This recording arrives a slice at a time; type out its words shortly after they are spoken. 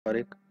और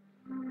एक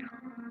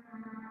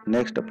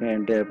नेक्स्ट अपने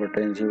एंटी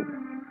हाइपरटेंसिव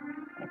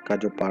का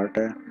जो पार्ट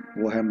है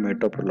वो है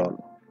मेटोप्रोलॉल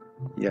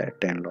या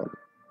एटेनोल।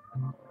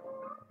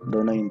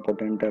 दोनों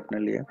इम्पोर्टेंट है अपने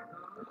लिए।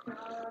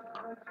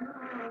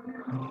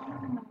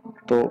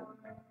 तो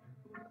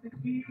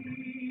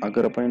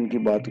अगर अपन इनकी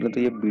बात करें तो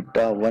ये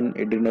बीटा 1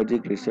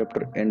 एड्रेनर्जिक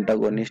रिसेप्टर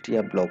एंटागोनिस्ट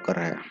या ब्लॉकर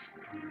है।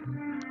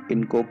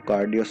 इनको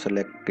कार्डियो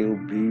सेलेक्टिव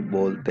भी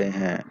बोलते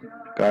हैं।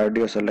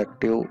 कार्डियो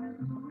सेलेक्टिव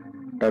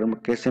टर्म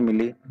कैसे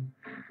मिली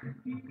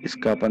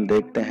इसका अपन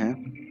देखते हैं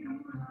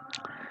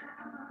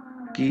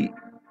कि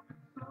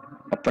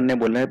अपन ने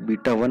बोला है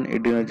बीटा 1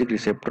 एड्रेनर्जिक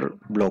रिसेप्टर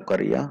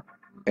ब्लॉकर या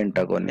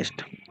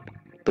एंटागोनिस्ट।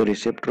 तो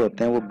रिसेप्टर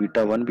होते हैं वो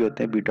बीटा 1 भी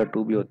होते हैं, बीटा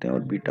 2 भी होते हैं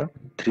और बीटा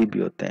 3 भी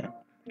होते हैं।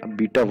 अब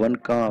बीटा 1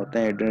 कहाँ होते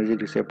हैं?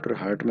 एड्रेनर्जिक रिसेप्टर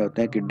हार्ट में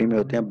होते हैं, किडनी में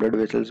होते हैं, ब्लड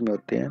वेसल्स में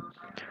होते हैं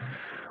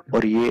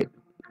और ये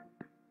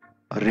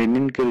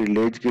रेनिन के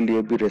रिलीज के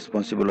लिए भी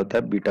रिस्पॉन्सिबल होता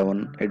है बीटा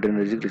 1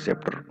 एड्रेनर्जिक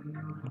रिसेप्टर।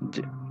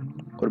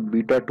 और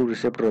बीटा 2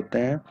 रिसेप्टर होते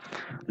हैं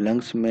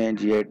लंग्स में,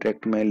 जीआई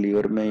ट्रैक्ट में,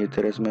 लीवर में,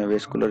 यूथेरस में,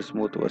 वेस्कुलर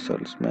स्मूथ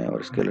वेसल्स में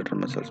और स्केलेटल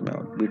मसल्स में।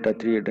 और बीटा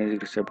 3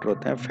 एड्रेनर्जिक रिसेप्टर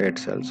होते हैं फैट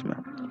सेल्स में।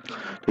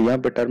 तो यहाँ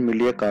पे टर्म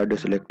मिली है कार्डियो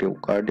सेलेक्टिव।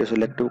 कार्डियो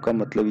सेलेक्टिव का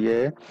मतलब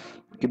ये है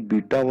कि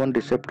बीटा 1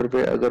 रिसेप्टर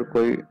पे अगर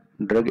कोई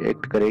ड्रग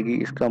एक्ट करेगी,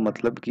 इसका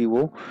मतलब कि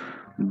वो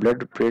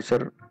ब्लड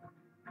प्रेशर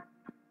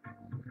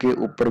के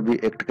ऊपर भी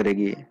एक्ट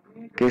करेगी।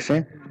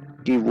 कैसे?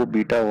 कि वो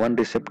बीटा 1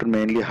 रिसेप्टर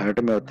मेनली हार्ट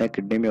में होते हैं,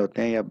 किडनी में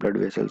होते हैं या ब्लड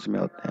वेसल्स में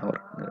होते हैं और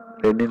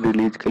रेनिन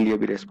रिलीज के लिए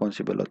भी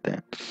रिस्पॉन्सिबल होते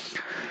हैं।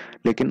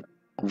 लेकिन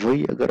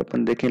वही अगर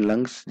अपन देखें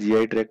लंग्स,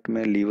 जीआई ट्रैक्ट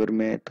में, लीवर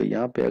में, तो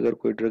यहाँ पे अगर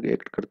कोई ड्रग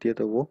एक्ट करती है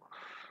तो वो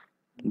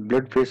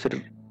ब्लड प्रेशर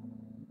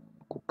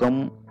को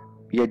कम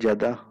या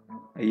ज्यादा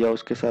या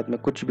उसके साथ में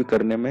कुछ भी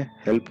करने में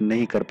हेल्प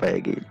नहीं कर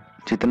पाएगी,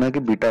 जितना कि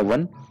बीटा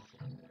 1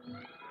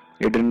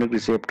 एड्रेनर्जिक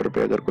रिसेप्टर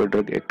पे अगर कोई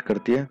ड्रग एक्ट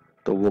करती है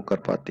तो वो कर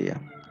पाती है।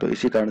 तो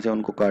इसी कारण से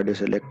उनको कार्डियो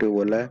सेलेक्टिव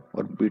बोला है।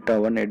 और बीटा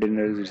 1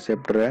 एड्रेनर्जिक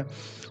रिसेप्टर है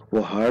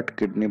वो हार्ट,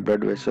 किडनी,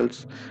 ब्लड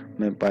वेसल्स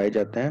में पाए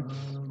जाते हैं।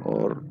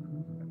 और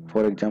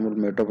फॉर एग्जाम्पल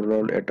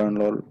मेटोप्रोलोल,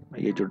 एटानोल,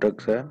 ये जो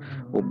ड्रग्स है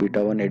वो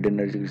बीटा 1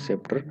 एड्रेनर्जिक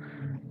रिसेप्टर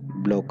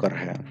ब्लॉकर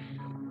है।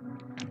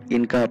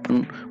 इनका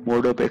अपन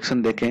मोड ऑफ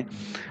एक्शन देखें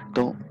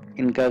तो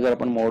इनका अगर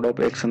अपन मोड ऑफ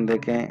एक्शन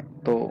देखें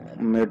तो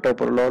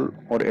मेटोप्रोलोल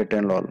और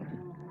एटेनोल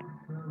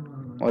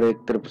और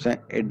एक तरफ से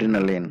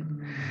एड्रेनालिन।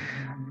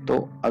 तो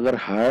अगर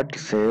हार्ट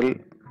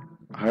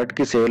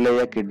की सेल है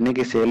या किडनी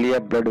की सेल या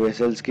ब्लड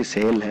वेसल्स की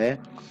सेल है,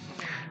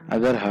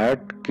 अगर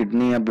हार्ट,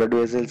 किडनी या ब्लड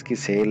वेसल्स की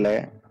सेल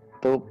है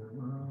तो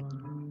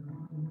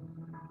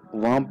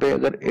वहां पे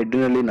अगर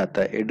एड्रेनालिन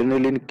आता है,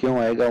 एड्रेनालिन क्यों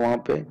आएगा वहां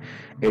पे?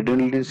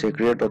 एड्रेनालिन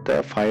सीक्रेट होता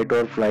है फाइट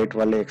और फ्लाइट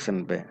वाले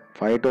एक्शन पे।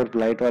 फाइट और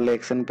फ्लाइट वाले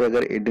एक्शन पे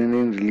अगर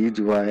एड्रेनालिन रिलीज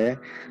हुआ है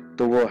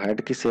तो वो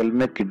हार्ट की सेल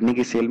में, किडनी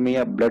की सेल में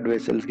या ब्लड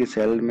वेसल्स की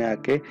सेल में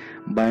आके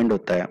बाइंड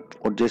होता है।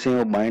 और जैसे ही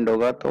वो बाइंड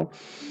होगा तो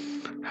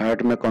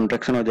हार्ट में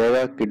कॉन्ट्रैक्शन हो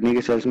जाएगा, किडनी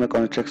की सेल्स में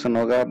कॉन्ट्रैक्शन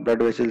होगा,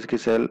 ब्लड वेसल्स की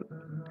सेल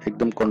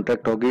एकदम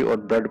कॉन्ट्रैक्ट होगी और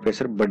ब्लड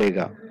प्रेशर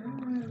बढ़ेगा।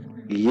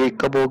 ये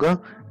कब होगा?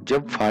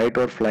 जब फाइट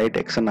और फ्लाइट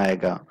एक्शन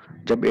आएगा,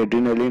 जब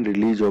एड्रेनालिन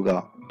रिलीज होगा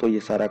तो ये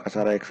सारा का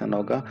सारा एक्शन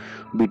होगा।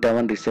 बीटा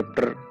 1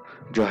 रिसेप्टर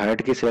जो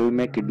हार्ट की सेल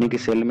में, किडनी की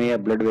सेल में या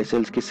ब्लड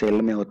वेसल्स की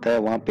सेल में होता है,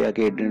 वहां पे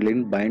आके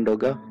एड्रेनालिन बाइंड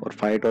होगा और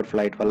फाइट और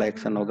फ्लाइट वाला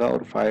एक्शन होगा।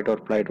 और फाइट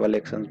और फ्लाइट वाले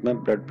एक्शन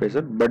में ब्लड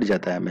प्रेशर बढ़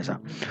जाता है हमेशा।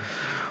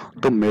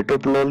 तो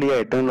मेटोप्रोलोल या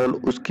एटेनोल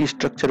उसकी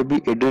स्ट्रक्चर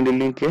भी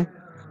एड्रेनालिन के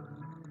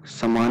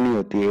समान ही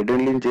होती है,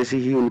 एड्रेनालिन जैसी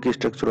ही उनकी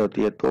स्ट्रक्चर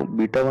होती है। तो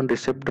बीटा 1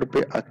 रिसेप्टर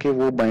पे आके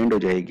वो बाइंड हो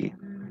जाएगी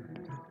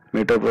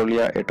मेटोप्रोलोल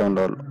या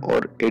एटेनोल,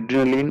 और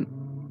एड्रेनालिन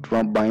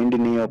वहाँ बाइंड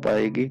नहीं हो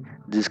पाएगी,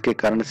 जिसके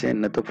कारण से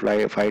न तो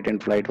फाइट एंड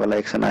फ्लाइट वाला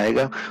एक्शन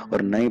आएगा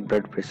और न ही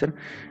ब्लड प्रेशर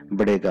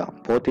बढ़ेगा।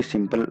 बहुत ही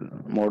सिंपल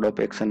मोड ऑफ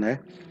एक्शन है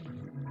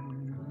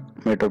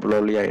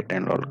मेटोप्रोलोल या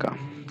एटेनोल का।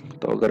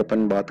 तो अगर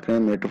अपन बात करें,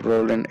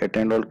 metoprolol and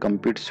एटेनोल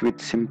competes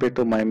with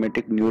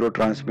sympathomimetic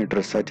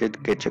neurotransmitters such as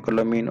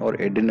catecholamine or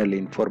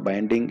adrenaline for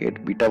binding at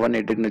beta 1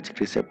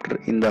 adrenergic receptor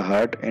in the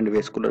heart and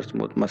vascular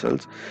smooth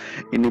muscles,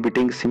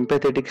 inhibiting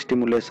sympathetic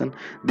stimulation.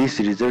 This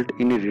result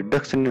in a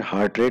reduction in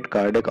heart rate,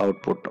 cardiac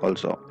output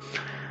also,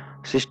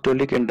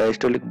 systolic and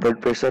diastolic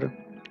blood pressure,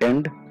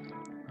 and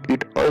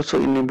it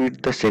also inhibits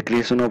the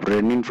secretion of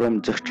renin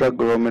from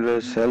juxtaglomerular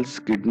cells,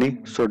 kidney,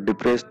 so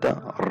depress the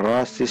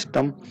RAS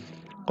system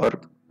or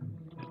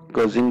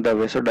causing the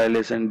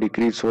vasodilation,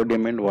 decrease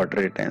sodium and water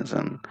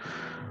retention.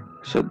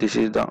 So this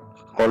is the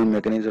all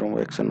mechanism of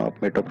action of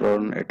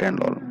metoprolol and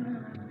etanol.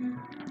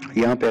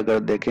 यहाँ पे अगर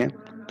देखें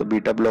तो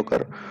beta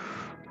blocker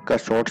का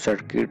short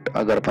circuit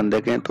अगर अपन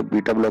देखें तो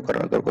beta blocker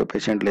अगर कोई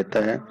पेशेंट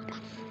लेता है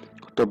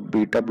तो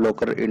beta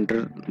blocker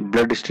inter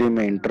blood stream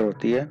में इंटर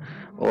होती है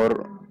और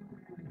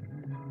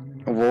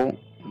वो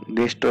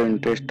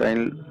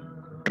गैस्ट्रोइंटेस्टाइनल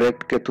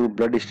ट्रैक्ट के थ्रू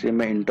ब्लड स्ट्रीम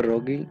में इंटर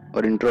होगी।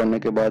 और इंटर होने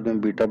के बाद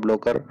में बीटा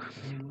ब्लॉकर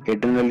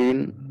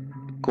एड्रेनालिन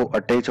को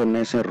अटैच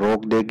होने से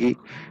रोक देगी।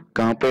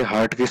 कहाँ पे?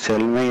 हार्ट की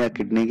सेल में या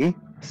किडनी की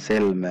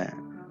सेल में।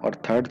 और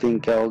थर्ड थिंग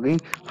क्या होगी?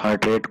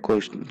 हार्ट रेट को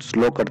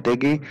स्लो कर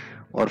देगी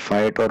और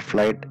फाइट और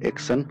फ्लाइट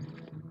एक्शन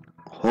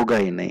होगा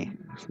ही नहीं।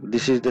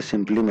 This is the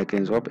simply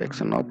mechanism of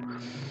action of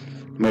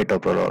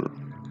metoprolol.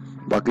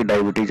 बाकी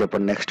डायबिटीज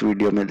अपन नेक्स्ट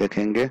वीडियो में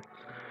देखेंगे।